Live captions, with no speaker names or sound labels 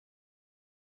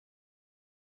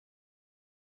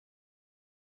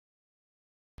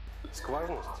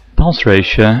Pulse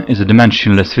ratio is a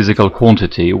dimensionless physical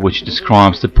quantity which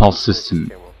describes the pulse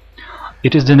system.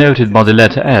 It is denoted by the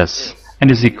letter S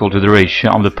and is equal to the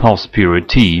ratio of the pulse period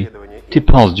T to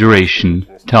pulse duration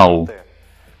tau.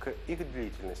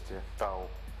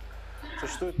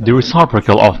 The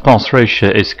reciprocal of pulse ratio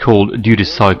is called duty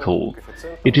cycle.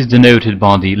 It is denoted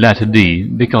by the letter D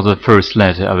because of the first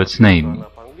letter of its name.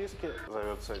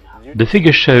 The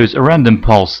figure shows a random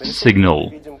pulsed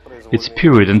signal. Its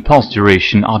period and pulse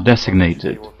duration are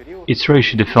designated. Its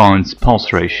ratio defines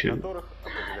pulse ratio.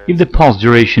 If the pulse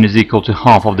duration is equal to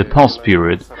half of the pulse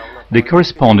period, the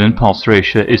corresponding pulse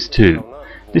ratio is 2.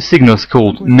 This signal is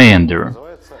called meander.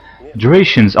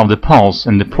 Durations of the pulse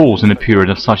and the pause in a period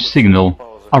of such signal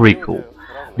are equal.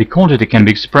 The quantity can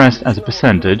be expressed as a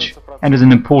percentage and is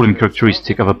an important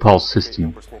characteristic of a pulse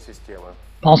system.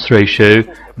 Pulse ratio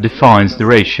defines the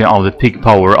ratio of the peak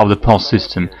power of the pulse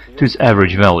system to its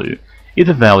average value. If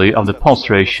the value of the pulse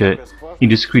ratio in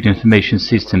discrete information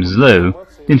system is low,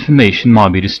 the information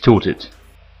might be distorted.